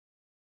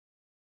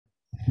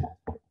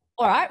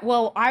All right,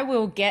 well, I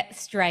will get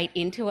straight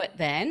into it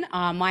then.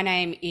 My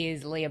name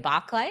is Leah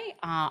Barclay.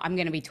 I'm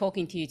going to be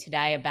talking to you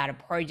today about a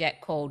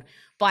project called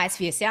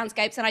Biosphere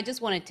Soundscapes. And I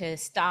just wanted to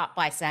start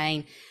by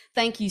saying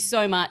thank you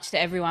so much to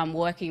everyone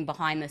working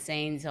behind the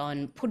scenes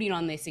on putting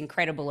on this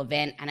incredible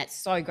event. And it's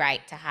so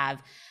great to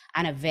have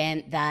an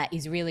event that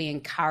is really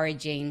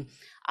encouraging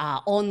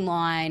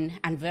online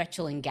and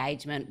virtual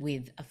engagement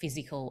with a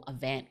physical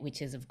event, which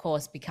has, of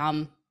course,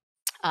 become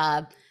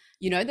uh,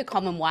 the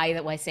common way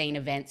that we're seeing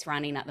events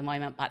running at the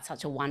moment, but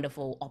such a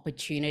wonderful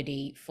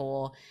opportunity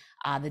for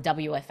the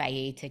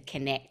WFAE to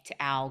connect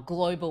our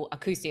global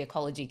acoustic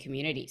ecology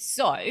community.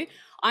 So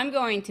I'm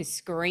going to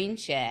screen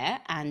share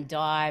and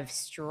dive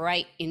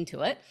straight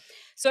into it.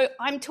 So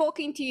I'm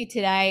talking to you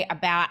today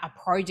about a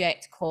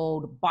project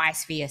called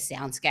Biosphere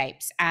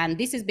Soundscapes, and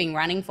this has been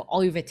running for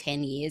over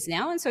 10 years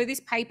now. And so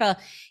this paper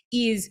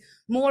is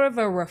more of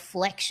a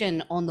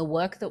reflection on the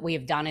work that we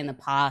have done in the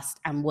past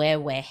and where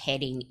we're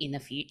heading in the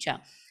future.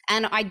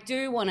 And I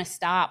do want to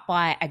start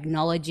by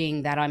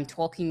acknowledging that I'm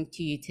talking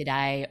to you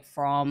today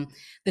from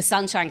the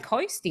Sunshine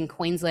Coast in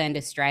Queensland,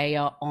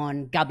 Australia,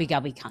 on Gubbi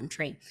Gubbi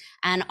country.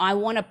 And I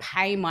want to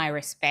pay my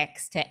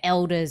respects to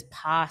elders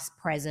past,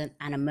 present,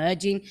 and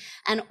emerging,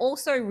 and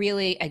also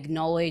really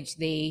acknowledge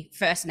the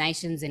First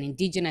Nations and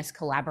Indigenous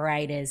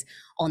collaborators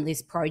on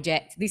this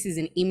project. This is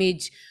an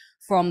image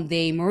from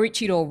the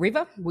Maroochydore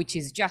River, which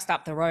is just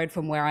up the road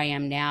from where I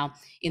am now,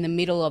 in the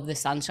middle of the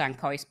Sunshine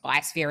Coast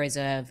Biosphere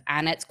Reserve.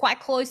 And it's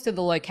quite close to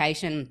the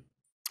location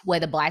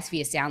where the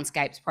Biosphere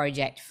Soundscapes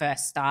project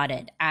first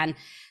started. And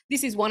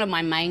this is one of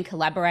my main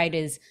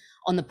collaborators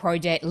on the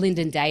project,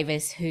 Lyndon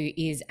Davis, who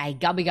is a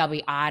Gubbi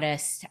Gubbi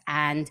artist.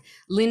 And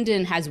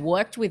Lyndon has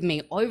worked with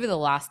me over the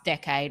last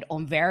decade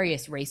on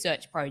various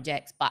research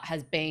projects, but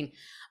has been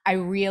a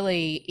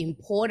really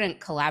important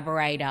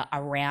collaborator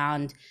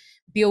around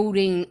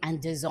building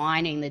and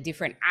designing the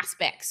different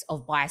aspects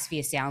of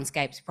Biosphere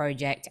Soundscapes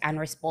project and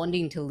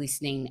responding to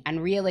listening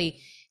and really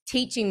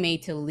teaching me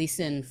to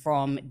listen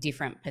from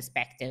different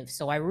perspectives.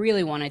 So I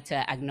really wanted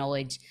to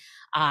acknowledge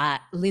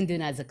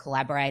Lyndon as a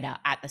collaborator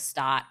at the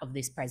start of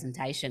this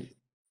presentation.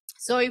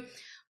 So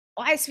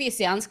Biosphere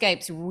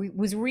Soundscapes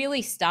was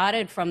really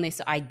started from this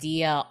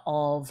idea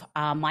of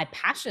my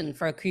passion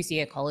for acoustic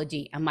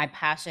ecology and my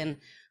passion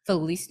for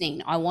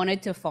listening. I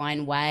wanted to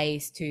find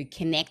ways to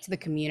connect the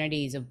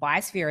communities of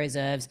biosphere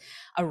reserves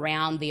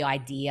around the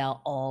idea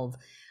of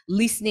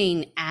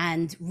listening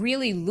and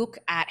really look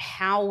at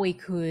how we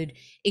could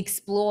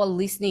explore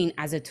listening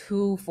as a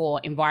tool for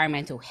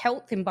environmental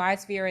health in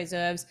biosphere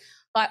reserves,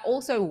 but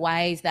also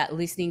ways that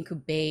listening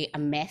could be a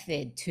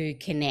method to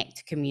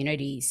connect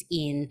communities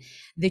in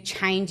the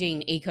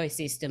changing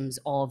ecosystems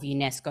of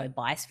UNESCO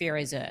Biosphere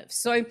reserves.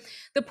 So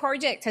the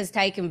project has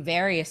taken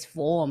various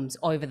forms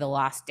over the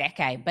last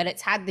decade, but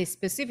it's had this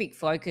specific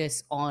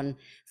focus on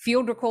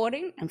field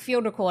recording and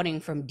field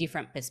recording from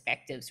different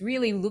perspectives,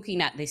 really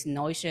looking at this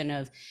notion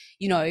of,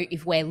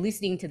 if we're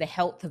listening to the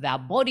health of our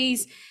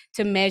bodies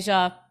to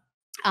measure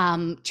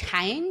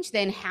change,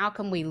 then how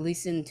can we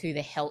listen to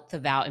the health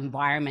of our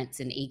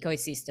environments and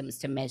ecosystems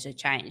to measure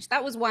change?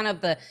 That was one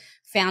of the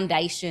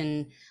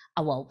founding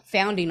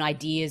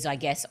ideas, I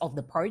guess, of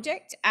the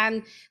project.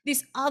 And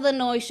this other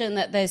notion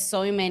that there's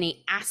so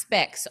many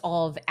aspects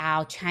of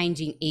our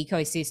changing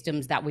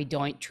ecosystems that we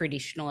don't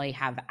traditionally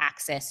have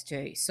access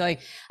to. So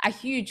a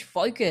huge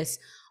focus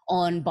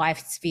on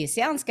Biosphere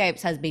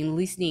Soundscapes has been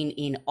listening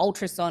in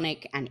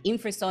ultrasonic and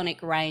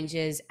infrasonic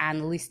ranges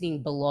and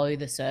listening below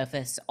the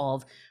surface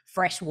of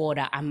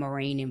freshwater and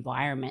marine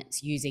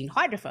environments using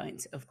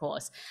hydrophones, of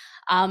course.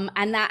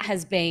 And that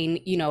has been,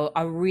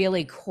 a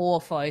really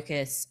core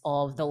focus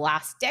of the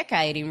last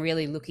decade in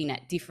really looking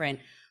at different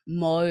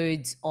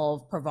modes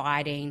of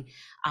providing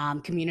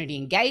community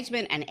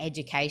engagement and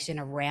education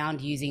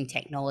around using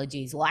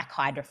technologies like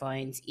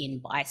hydrophones in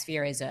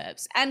biosphere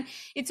reserves. And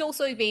it's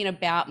also been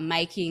about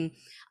making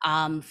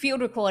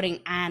field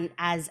recording and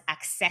as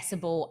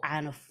accessible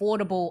and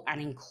affordable and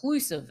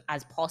inclusive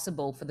as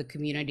possible for the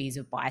communities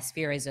of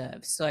biosphere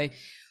reserves. So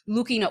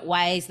looking at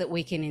ways that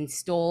we can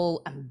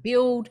install and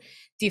build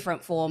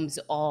different forms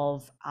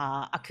of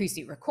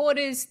acoustic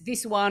recorders.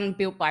 This one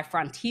built by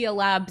Frontier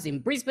Labs in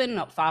Brisbane,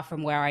 not far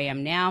from where I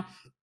am now.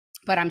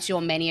 But I'm sure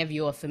many of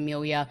you are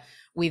familiar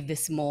with the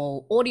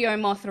small audio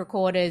moth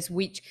recorders,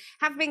 which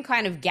have been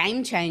kind of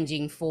game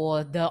changing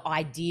for the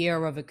idea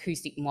of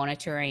acoustic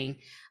monitoring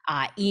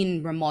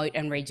in remote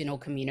and regional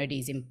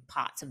communities in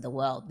parts of the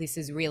world. This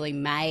has really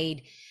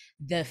made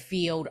the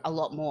field a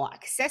lot more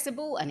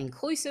accessible and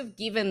inclusive,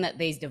 given that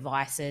these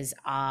devices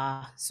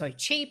are so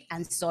cheap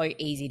and so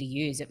easy to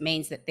use. It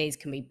means that these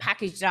can be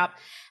packaged up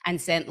and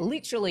sent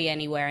literally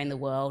anywhere in the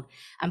world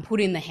and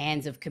put in the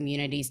hands of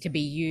communities to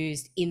be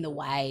used in the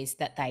ways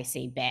that they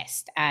see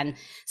best. And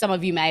some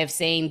of you may have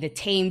seen the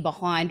team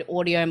behind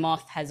Audio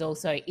Moth has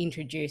also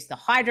introduced the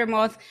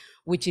Hydromoth,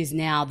 which is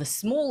now the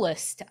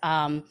smallest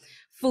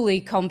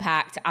fully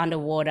compact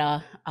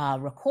underwater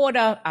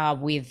recorder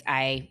with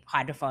a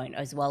hydrophone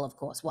as well, of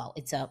course. Well,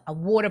 it's a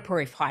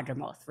waterproof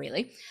hydromoth,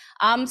 really.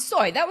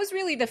 So that was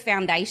really the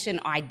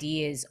foundation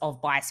ideas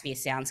of Biosphere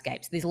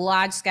Soundscapes, this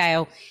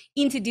large-scale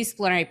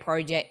interdisciplinary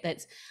project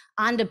that's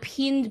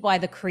underpinned by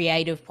the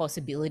creative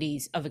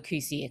possibilities of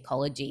acoustic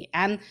ecology.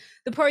 And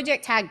the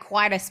project had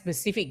quite a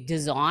specific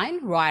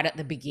design right at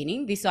the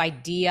beginning, this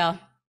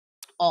idea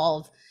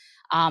of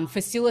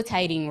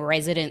facilitating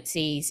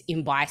residencies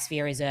in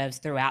biosphere reserves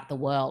throughout the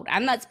world.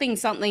 And that's been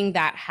something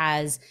that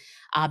has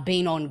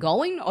been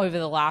ongoing over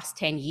the last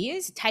 10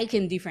 years,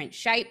 taken different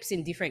shapes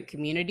in different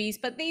communities,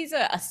 but these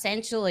are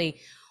essentially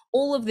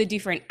all of the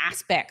different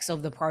aspects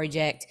of the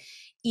project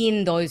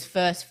in those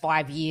first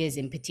 5 years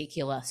in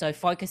particular. So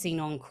focusing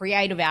on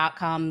creative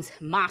outcomes,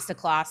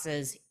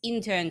 masterclasses,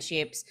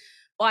 internships,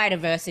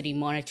 biodiversity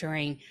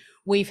monitoring.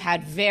 We've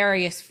had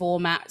various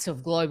formats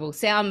of global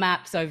sound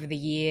maps over the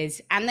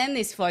years, and then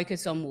this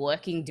focus on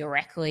working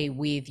directly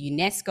with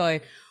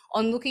UNESCO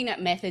on looking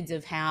at methods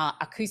of how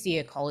acoustic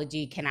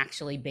ecology can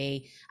actually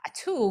be a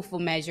tool for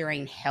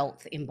measuring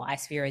health in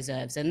biosphere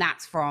reserves. And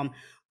that's from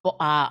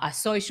a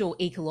social,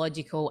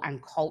 ecological,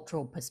 and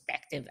cultural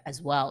perspective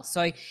as well.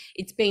 So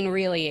it's been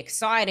really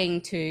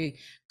exciting to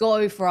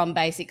go from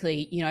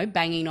basically,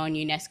 banging on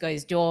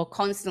UNESCO's door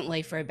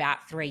constantly for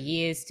about 3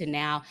 years to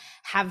now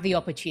have the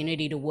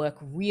opportunity to work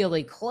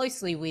really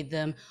closely with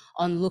them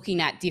on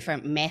looking at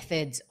different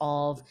methods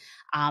of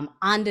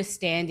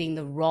understanding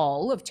the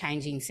role of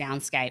changing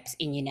soundscapes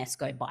in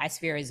UNESCO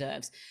Biosphere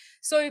reserves.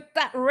 So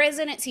that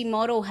residency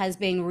model has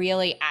been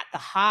really at the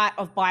heart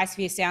of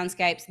Biosphere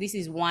Soundscapes. This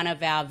is one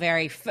of our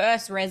very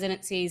first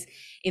residencies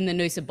in the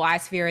Noosa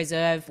Biosphere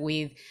Reserve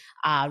with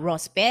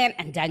Ross Bant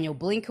and Daniel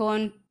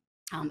Blinkhorn.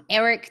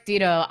 Eric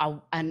did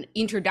an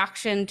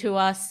introduction to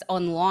us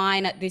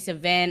online at this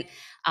event,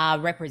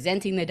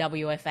 representing the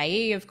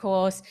WFAE, of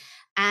course.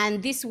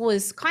 And this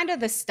was kind of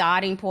the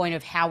starting point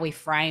of how we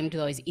framed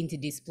those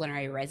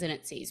interdisciplinary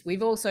residencies.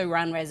 We've also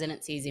run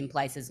residencies in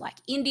places like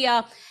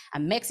India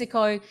and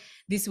Mexico.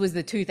 This was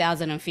the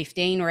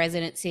 2015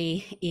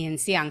 residency in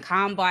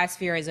Siancam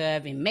Biosphere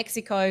Reserve in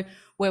Mexico,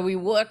 where we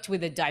worked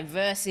with a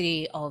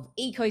diversity of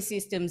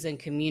ecosystems and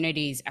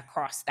communities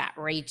across that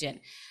region.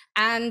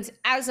 And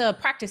as a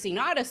practicing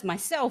artist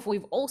myself,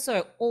 we've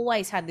also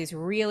always had this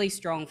really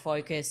strong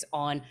focus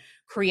on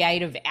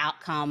creative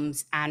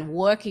outcomes and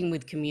working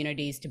with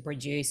communities to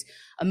produce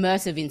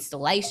immersive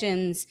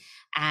installations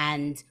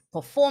and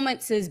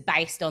performances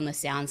based on the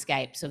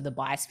soundscapes of the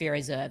biosphere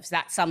reserves.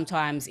 That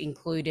sometimes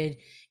included,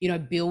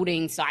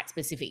 building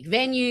site-specific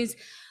venues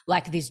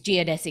like this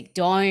geodesic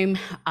dome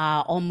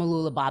on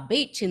Mooloolaba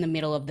Beach in the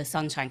middle of the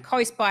Sunshine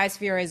Coast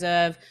Biosphere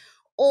Reserve,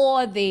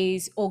 or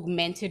these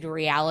augmented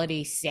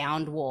reality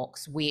sound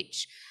walks,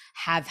 which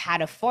have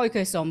had a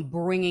focus on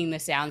bringing the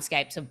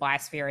soundscapes of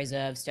biosphere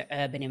reserves to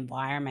urban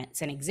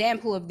environments. An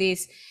example of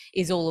this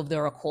is all of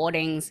the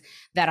recordings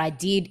that I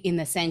did in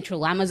the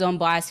Central Amazon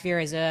Biosphere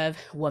Reserve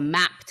were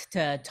mapped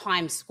to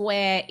Times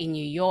Square in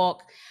New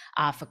York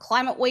for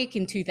Climate Week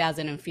in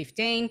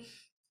 2015,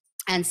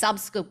 and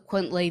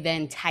subsequently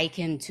then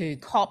taken to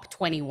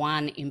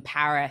COP21 in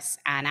Paris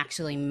and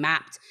actually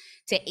mapped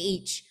to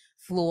each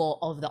floor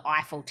of the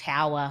Eiffel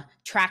Tower,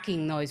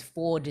 tracking those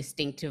 4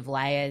 distinctive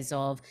layers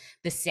of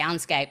the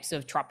soundscapes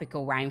of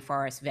tropical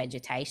rainforest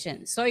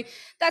vegetation. So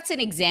that's an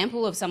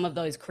example of some of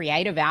those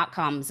creative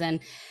outcomes.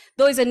 And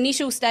those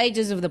initial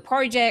stages of the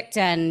project,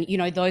 and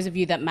those of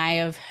you that may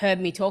have heard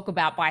me talk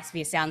about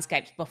Biosphere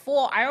Soundscapes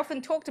before, I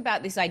often talked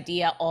about this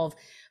idea of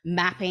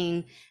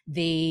mapping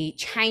the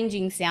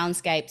changing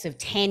soundscapes of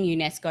 100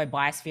 UNESCO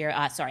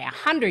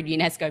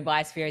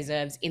Biosphere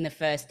reserves in the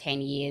first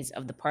 10 years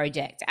of the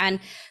project. And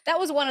that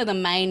was one of the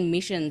main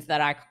missions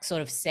that I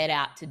sort of set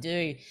out to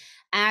do.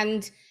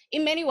 And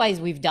in many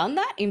ways, we've done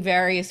that in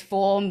various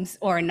forms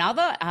or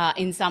another.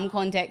 In some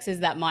contexts,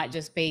 that might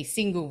just be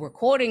single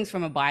recordings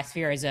from a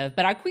biosphere reserve.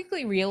 But I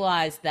quickly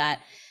realized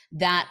that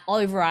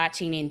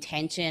overarching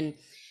intention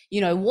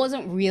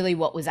wasn't really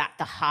what was at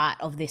the heart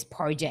of this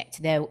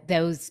project. There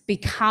was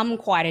become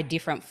quite a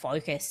different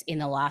focus in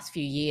the last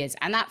few years.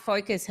 And that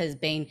focus has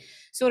been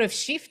sort of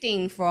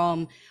shifting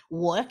from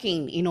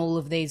working in all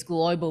of these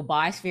global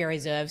biosphere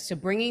reserves to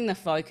bringing the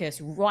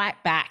focus right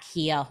back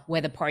here where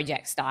the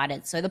project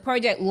started. So the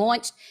project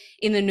launched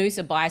in the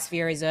Noosa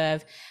Biosphere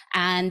Reserve.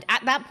 And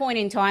at that point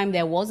in time,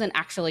 there wasn't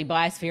actually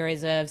biosphere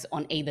reserves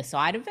on either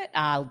side of it.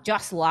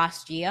 Just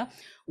last year,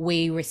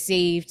 we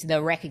received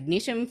the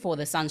recognition for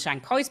the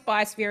Sunshine Coast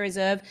Biosphere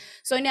Reserve.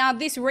 So now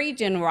this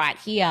region right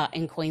here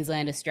in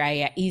Queensland,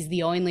 Australia, is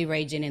the only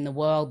region in the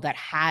world that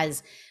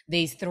has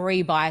these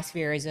 3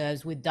 biosphere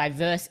reserves with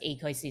diverse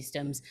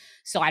ecosystems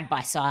side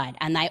by side.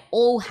 And they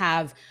all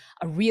have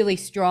a really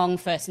strong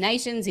First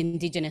Nations,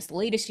 Indigenous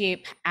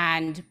leadership,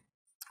 and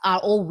are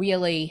all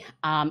really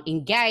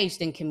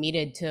engaged and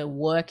committed to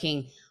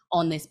working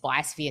on this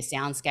Biosphere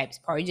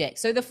Soundscapes project.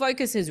 So the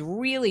focus has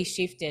really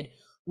shifted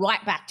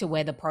right back to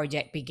where the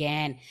project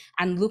began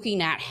and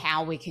looking at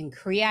how we can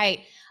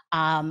create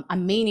a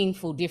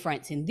meaningful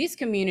difference in this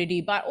community,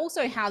 but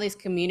also how this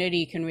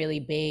community can really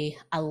be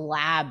a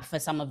lab for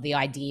some of the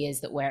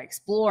ideas that we're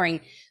exploring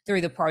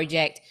through the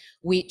project,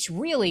 which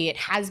really it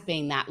has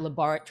been that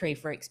laboratory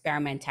for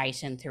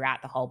experimentation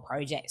throughout the whole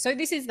project. So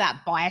this is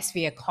that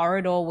biosphere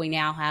corridor. We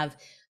now have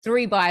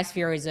 3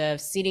 biosphere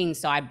reserves sitting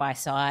side by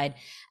side,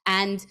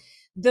 and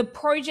the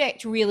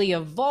project really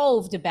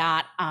evolved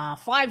about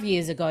 5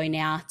 years ago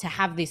now to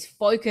have this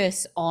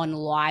focus on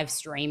live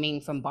streaming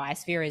from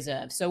biosphere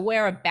reserves. So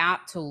we're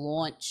about to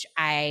launch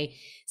a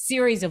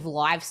series of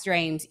live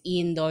streams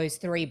in those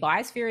 3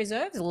 biosphere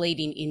reserves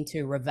leading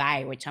into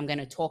Reveille, which I'm going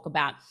to talk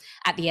about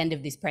at the end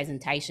of this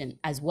presentation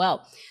as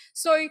well.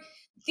 So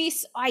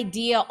this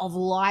idea of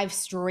live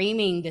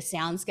streaming the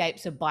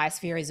soundscapes of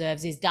biosphere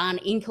reserves is done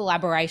in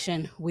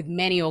collaboration with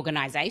many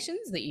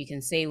organizations that you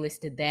can see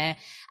listed there.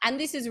 And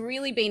this has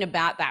really been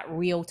about that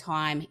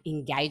real-time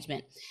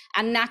engagement.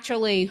 And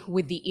naturally,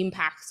 with the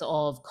impacts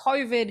of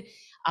COVID,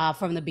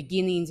 from the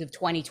beginnings of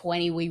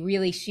 2020, we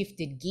really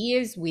shifted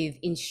gears with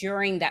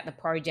ensuring that the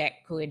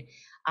project could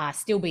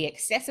still be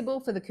accessible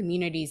for the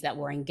communities that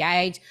were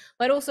engaged,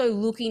 but also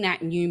looking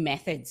at new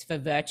methods for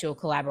virtual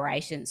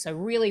collaboration. So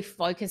really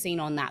focusing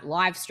on that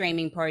live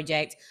streaming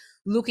project,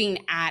 looking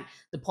at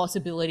the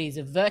possibilities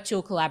of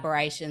virtual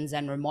collaborations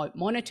and remote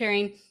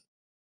monitoring,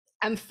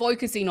 and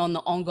focusing on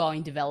the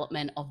ongoing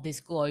development of this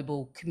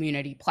global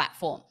community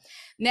platform.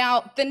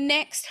 Now, the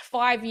next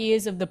 5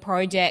 years of the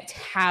project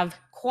have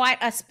quite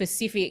a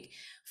specific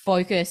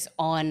focus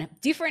on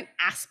different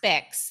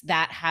aspects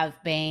that have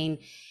been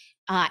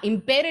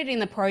embedded in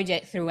the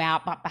project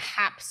throughout, but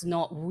perhaps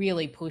not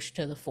really pushed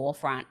to the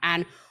forefront.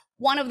 And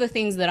one of the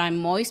things that I'm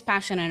most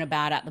passionate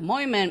about at the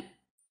moment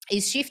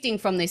is shifting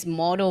from this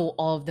model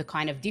of the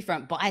kind of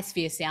different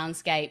biosphere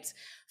soundscapes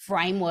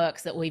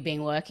frameworks that we've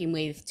been working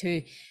with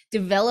to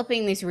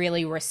developing this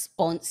really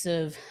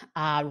responsive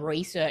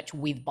research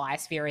with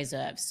biosphere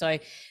reserves. So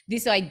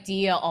this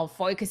idea of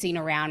focusing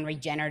around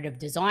regenerative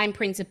design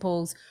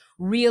principles,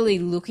 really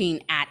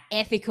looking at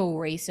ethical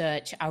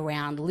research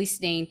around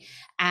listening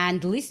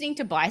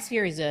to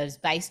biosphere reserves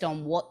based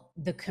on what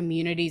the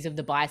communities of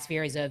the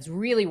biosphere reserves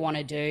really want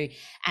to do,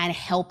 and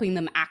helping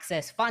them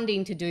access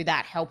funding to do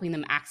that, helping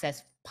them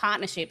access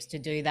partnerships to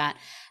do that.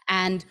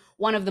 And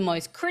one of the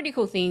most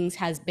critical things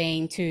has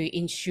been to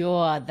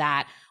ensure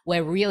that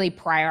we're really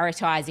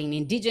prioritizing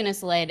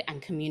Indigenous-led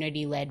and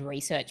community-led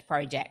research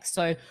projects.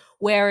 So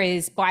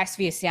whereas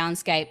Biosphere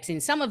Soundscapes in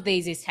some of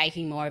these is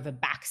taking more of a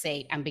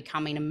backseat and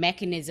becoming a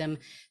mechanism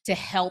to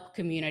help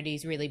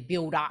communities really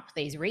build up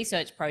these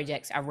research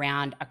projects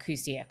around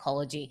acoustic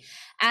ecology.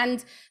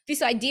 And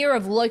this idea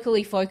of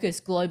locally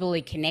focused,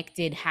 globally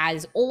connected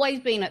has always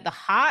been at the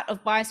heart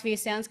of Biosphere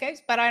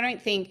Soundscapes, but I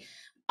don't think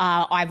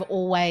I've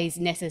always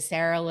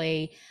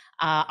necessarily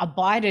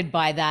abided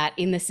by that,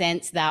 in the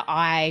sense that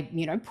I,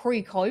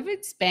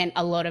 pre-COVID spent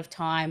a lot of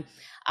time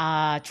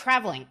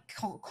traveling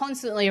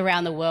constantly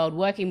around the world,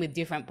 working with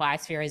different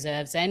biosphere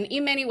reserves. And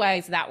in many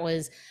ways, that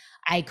was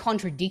a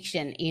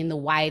contradiction in the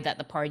way that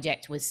the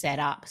project was set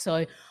up.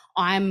 So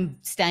I'm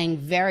staying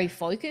very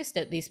focused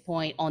at this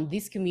point on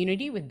this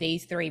community with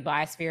these 3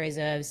 biosphere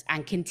reserves,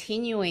 and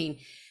continuing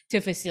to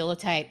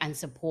facilitate and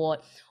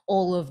support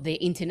all of the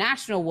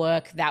international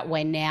work that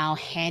we're now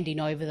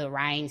handing over the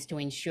reins to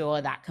ensure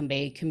that can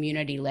be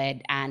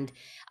community-led and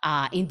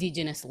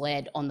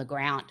Indigenous-led on the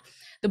ground.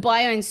 The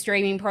Biome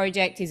Streaming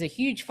Project is a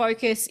huge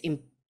focus in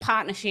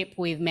partnership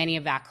with many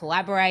of our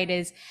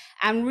collaborators,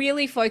 and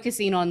really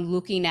focusing on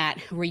looking at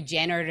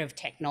regenerative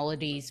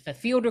technologies for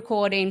field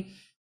recording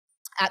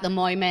at the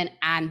moment,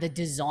 and the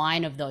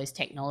design of those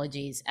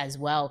technologies as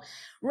well.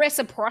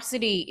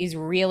 Reciprocity is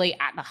really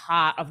at the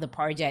heart of the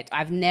project.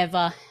 I've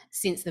never,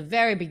 since the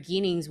very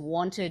beginnings,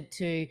 wanted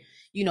to,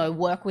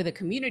 work with a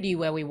community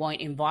where we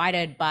weren't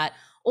invited, but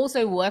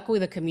also work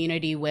with a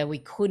community where we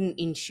couldn't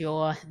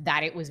ensure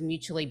that it was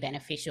mutually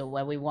beneficial,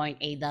 where we weren't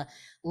either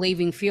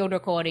leaving field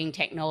recording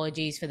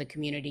technologies for the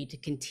community to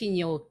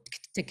continue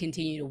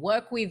to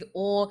work with,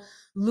 or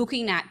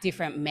looking at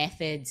different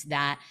methods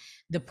that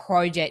the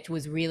project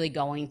was really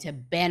going to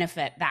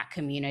benefit that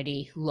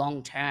community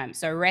long term.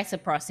 So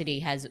reciprocity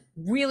has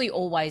really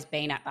always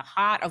been at the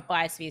heart of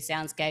Biosphere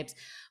Soundscapes,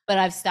 but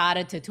I've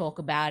started to talk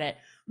about it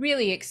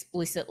really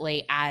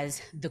explicitly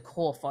as the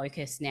core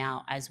focus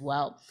now as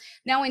well.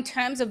 Now, in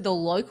terms of the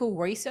local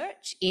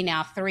research in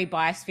our 3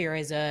 biosphere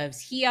reserves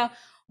here,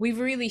 we've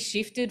really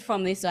shifted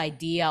from this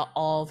idea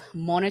of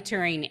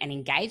monitoring and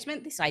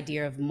engagement, this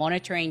idea of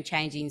monitoring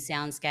changing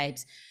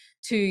soundscapes,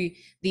 to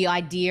the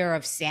idea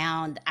of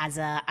sound as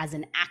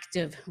an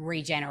active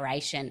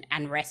regeneration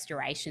and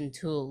restoration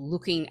tool,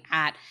 looking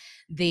at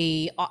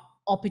the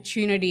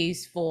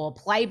opportunities for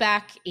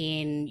playback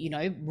in,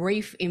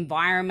 reef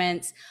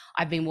environments.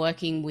 I've been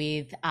working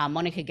with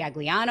Monica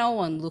Gagliano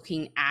on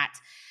looking at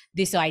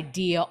this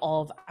idea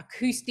of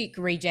acoustic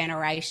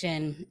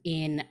regeneration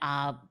in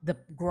the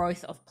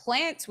growth of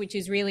plants, which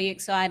is really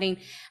exciting.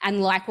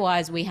 And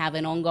likewise, we have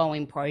an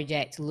ongoing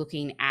project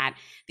looking at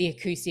the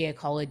acoustic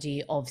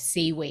ecology of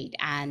seaweed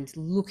and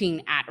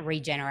looking at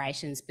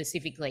regeneration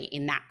specifically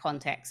in that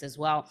context as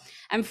well,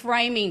 and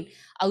framing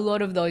a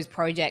lot of those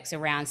projects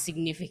around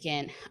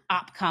significant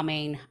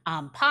upcoming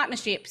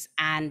partnerships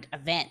and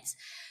events.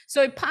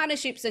 So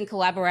partnerships and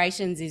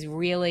collaborations is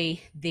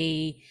really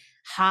the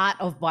heart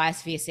of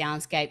Biosphere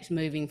Soundscapes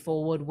moving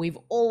forward. We've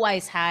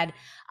always had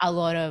a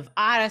lot of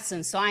artists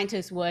and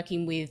scientists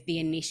working with the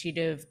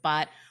initiative,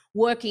 but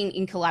working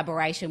in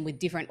collaboration with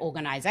different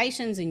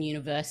organizations and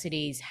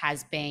universities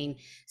has been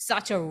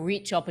such a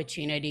rich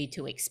opportunity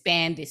to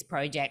expand this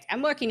project,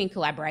 and working in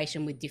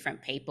collaboration with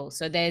different people.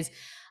 So there's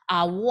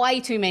way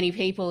too many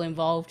people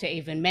involved to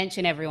even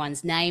mention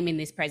everyone's name in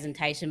this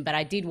presentation, but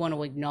I did want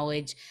to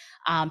acknowledge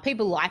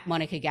people like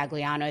Monica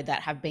Gagliano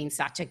that have been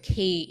such a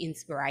key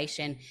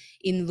inspiration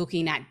in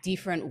looking at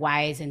different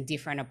ways and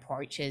different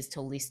approaches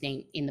to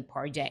listening in the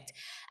project.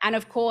 And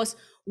of course,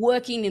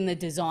 working in the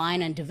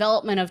design and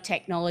development of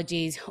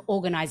technologies,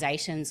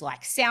 organizations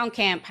like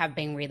SoundCamp have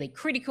been really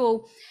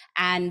critical,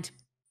 and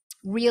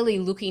really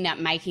looking at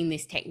making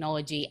this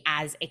technology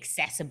as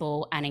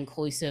accessible and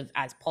inclusive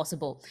as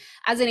possible.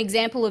 As an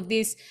example of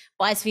this,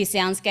 Biosphere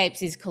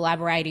Soundscapes is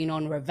collaborating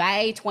on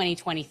Reveille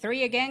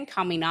 2023 again,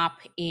 coming up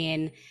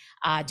in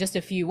just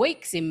a few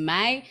weeks in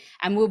May,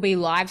 and we'll be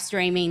live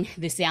streaming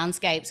the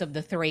soundscapes of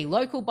the 3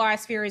 local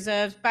biosphere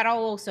reserves, but I'll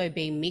also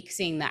be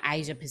mixing the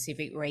Asia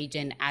Pacific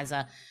region as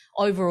an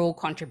overall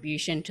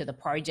contribution to the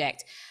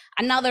project.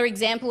 Another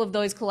example of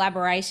those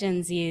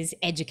collaborations is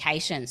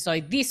education. So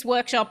this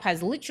workshop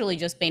has literally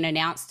just been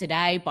announced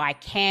today by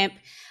Camp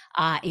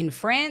in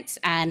France,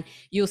 and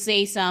you'll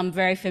see some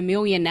very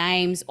familiar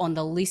names on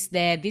the list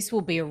there. This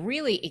will be a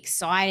really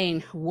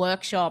exciting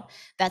workshop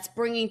that's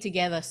bringing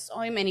together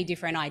so many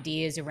different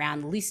ideas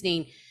around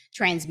listening,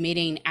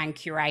 transmitting and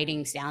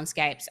curating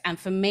soundscapes. And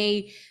for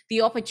me,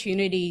 the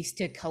opportunities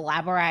to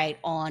collaborate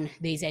on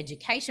these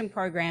education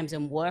programs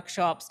and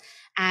workshops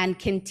and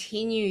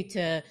continue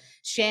to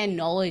share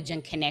knowledge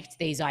and connect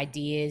these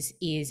ideas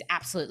is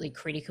absolutely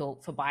critical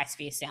for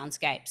Biosphere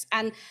Soundscapes.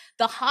 And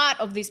the heart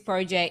of this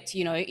project,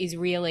 you know, is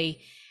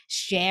really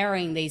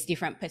sharing these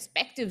different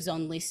perspectives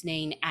on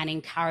listening and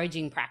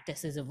encouraging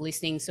practices of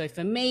listening. So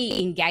for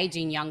me,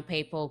 engaging young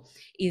people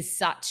is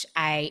such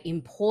an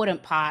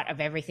important part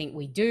of everything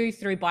we do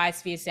through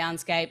Biosphere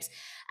Soundscapes.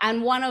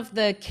 And one of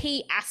the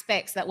key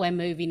aspects that we're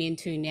moving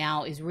into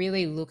now is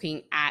really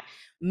looking at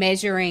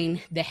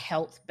measuring the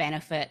health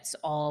benefits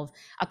of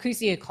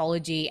acoustic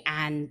ecology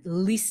and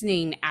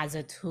listening as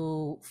a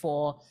tool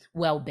for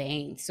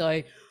well-being.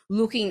 So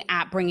looking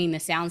at bringing the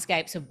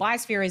soundscapes of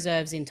biosphere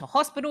reserves into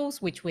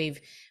hospitals, which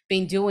we've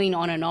been doing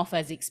on and off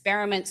as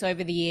experiments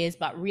over the years,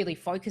 but really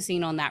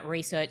focusing on that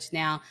research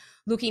now,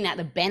 looking at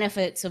the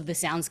benefits of the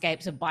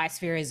soundscapes of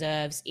biosphere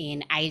reserves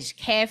in aged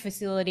care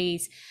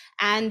facilities,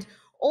 and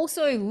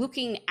also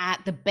looking at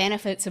the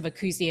benefits of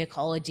acoustic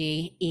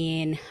ecology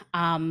in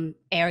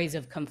areas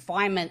of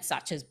confinement,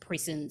 such as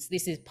prisons.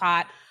 This is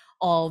part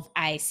of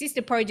a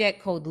sister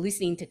project called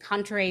Listening to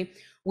Country,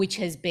 which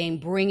has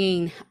been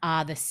bringing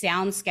the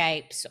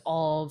soundscapes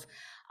of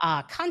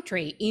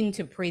country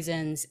into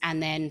prisons,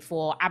 and then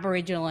for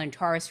Aboriginal and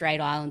Torres Strait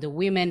Islander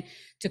women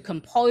to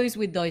compose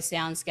with those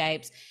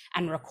soundscapes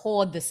and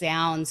record the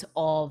sounds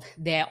of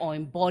their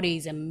own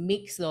bodies and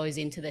mix those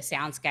into the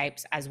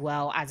soundscapes as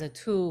well as a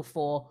tool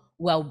for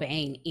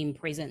well-being in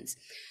prisons.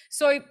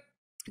 So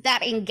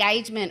that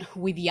engagement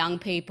with young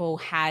people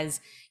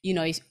has, you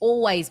know,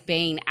 always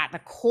been at the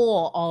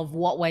core of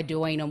what we're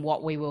doing and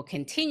what we will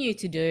continue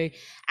to do.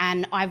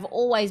 And I've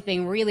always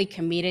been really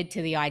committed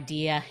to the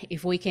idea,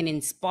 if we can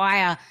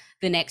inspire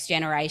the next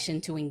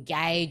generation to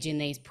engage in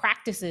these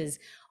practices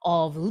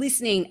of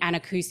listening and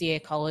acoustic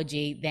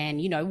ecology, then,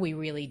 you know, we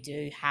really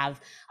do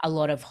have a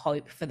lot of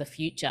hope for the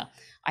future.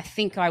 I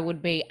think I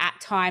would be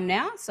at time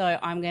now, so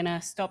I'm going to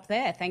stop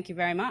there. Thank you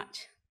very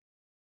much.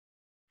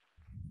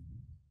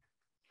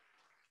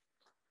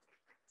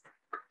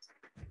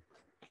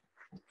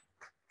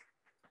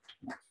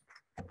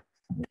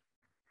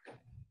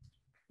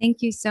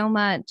 Thank you so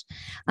much.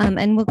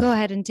 And we'll go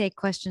ahead and take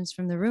questions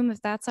from the room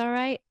if that's all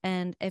right.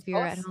 And if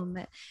you're at home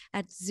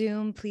at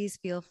Zoom, please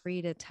feel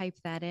free to type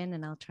that in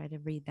and I'll try to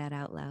read that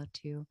out loud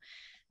too.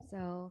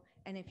 So,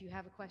 and if you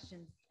have a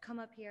question, come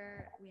up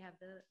here. We have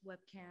the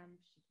webcam.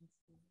 She can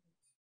see.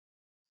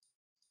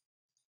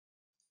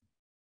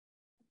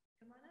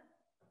 Come on up.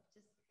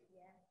 Just,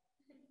 yeah.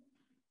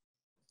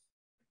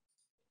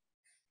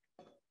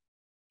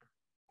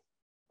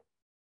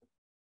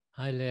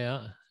 Hi,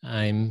 Leah.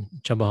 I'm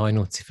Csaba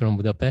Hajnóci from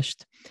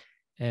Budapest.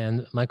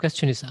 And my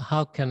question is,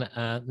 how can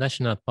a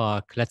national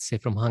park, let's say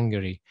from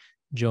Hungary,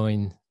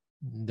 join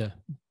the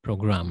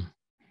program?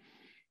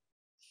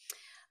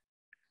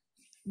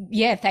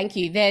 Yeah, thank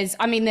you. There's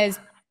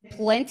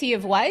plenty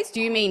of ways. Do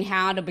you mean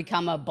how to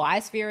become a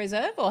biosphere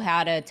reserve or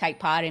how to take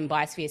part in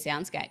Biosphere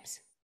Soundscapes?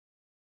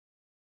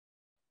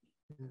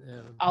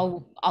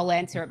 I'll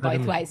answer it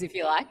both ways if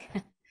you like.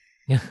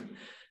 Yeah.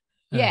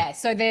 Yeah,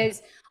 so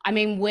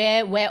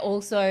we're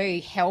also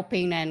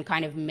helping and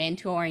kind of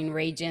mentoring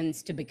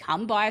regions to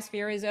become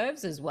biosphere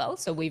reserves as well.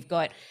 So we've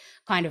got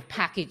kind of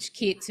packaged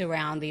kits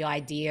around the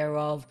idea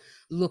of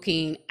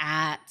looking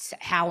at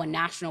how a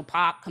national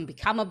park can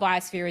become a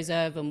biosphere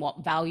reserve and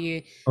what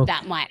value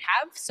that might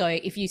have. So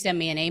if you send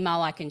me an email,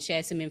 I can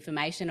share some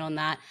information on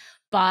that.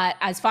 But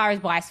as far as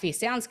Biosphere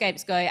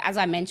Soundscapes go, as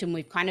I mentioned,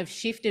 we've kind of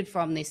shifted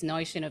from this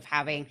notion of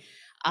having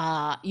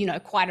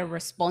quite a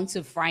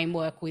responsive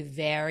framework with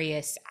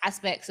various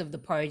aspects of the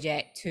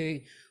project to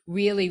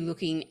really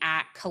looking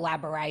at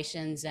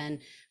collaborations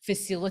and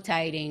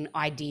facilitating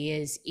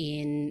ideas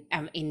in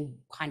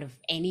kind of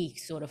any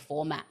sort of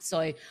format.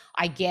 So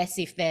I guess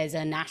if there's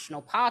a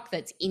national park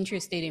that's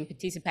interested in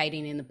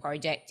participating in the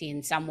project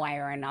in some way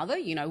or another,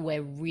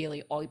 we're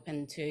really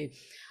open to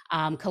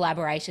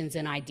collaborations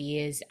and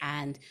ideas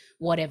and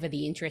whatever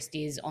the interest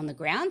is on the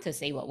ground to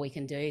see what we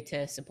can do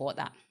to support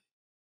that.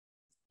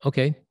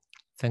 Okay,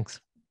 thanks.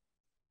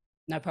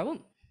 No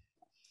problem.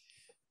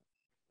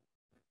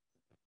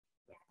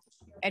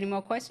 Any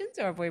more questions,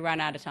 or have we run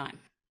out of time?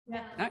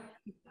 Yeah. No?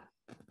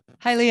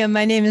 Hi, Leah.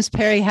 My name is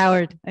Perry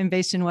Howard. I'm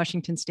based in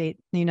Washington State,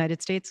 the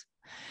United States.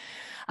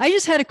 I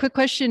just had a quick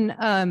question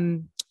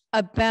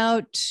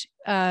about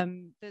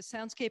the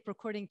soundscape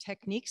recording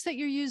techniques that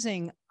you're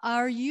using.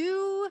 Are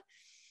you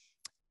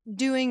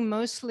doing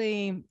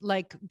mostly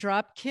like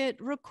drop kit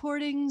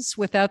recordings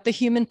without the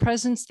human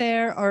presence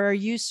there, or are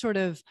you sort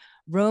of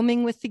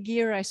roaming with the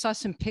gear? I saw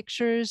some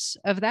pictures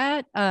of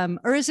that.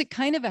 Or is it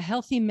kind of a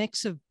healthy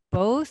mix of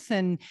both?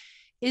 And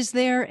is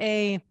there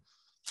a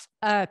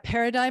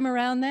paradigm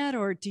around that,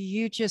 or do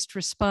you just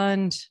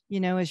respond,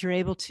 as you're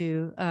able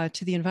to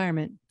the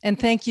environment? And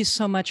thank you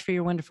so much for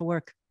your wonderful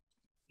work.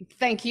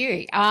 Thank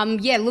you.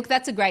 Yeah, look,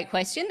 that's a great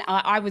question.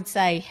 I would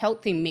say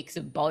healthy mix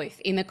of both.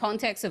 In the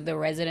context of the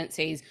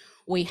residencies,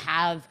 we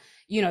have,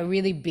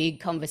 really big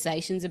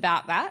conversations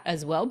about that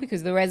as well,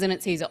 because the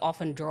residencies are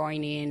often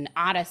drawing in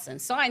artists and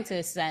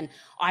scientists. And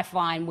I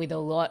find with a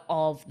lot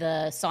of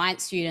the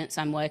science students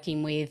I'm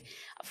working with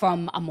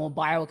from a more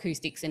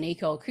bioacoustics and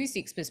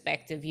ecoacoustics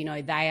perspective,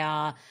 they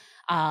are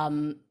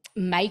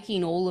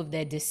making all of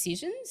their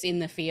decisions in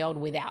the field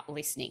without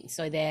listening.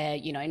 So they're,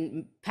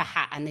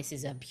 perhaps, and this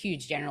is a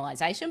huge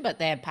generalization, but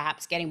they're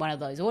perhaps getting one of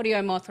those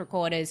audio moth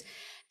recorders,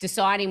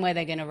 deciding where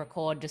they're going to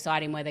record,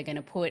 deciding where they're going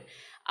to put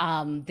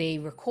the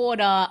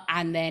recorder,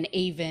 and then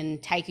even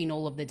taking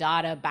all of the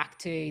data back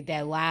to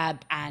their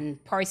lab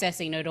and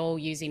processing it all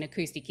using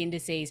acoustic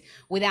indices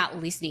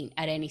without listening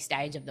at any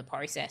stage of the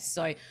process.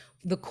 So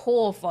the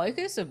core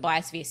focus of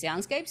Biosphere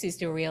Soundscapes is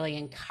to really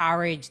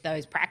encourage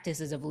those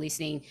practices of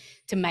listening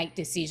to make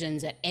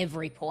decisions at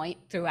every point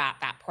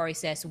throughout that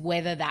process,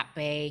 whether that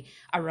be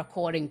a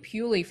recording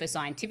purely for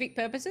scientific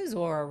purposes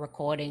or a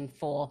recording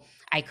for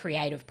a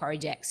creative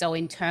project. So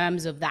in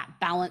terms of that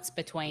balance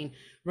between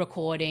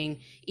recording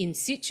in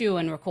situ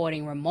and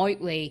recording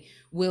remotely,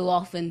 we'll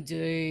often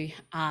do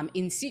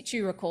in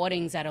situ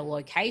recordings at a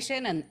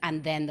location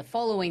and then the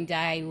following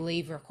day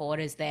leave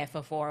recorders there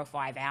for 4 or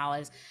 5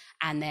 hours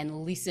and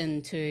then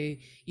listen to,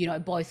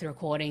 both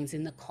recordings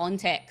in the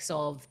context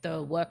of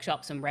the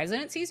workshops and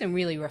residencies and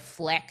really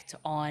reflect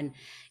on,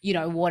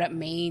 what it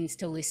means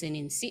to listen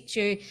in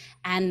situ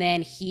and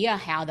then hear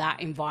how that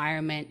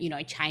environment,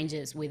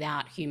 changes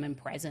without human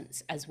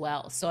presence as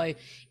well. So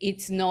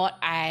it's not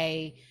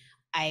a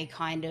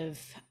kind of,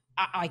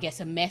 I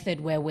guess, a method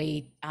where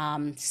we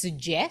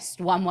suggest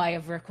one way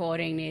of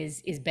recording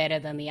is better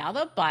than the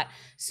other, but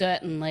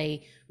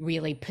certainly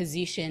really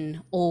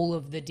position all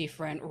of the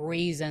different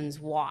reasons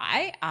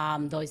why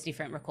those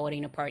different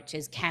recording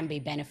approaches can be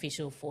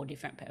beneficial for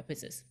different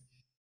purposes.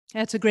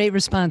 That's a great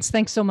response.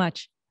 Thanks so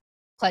much.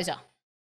 Pleasure.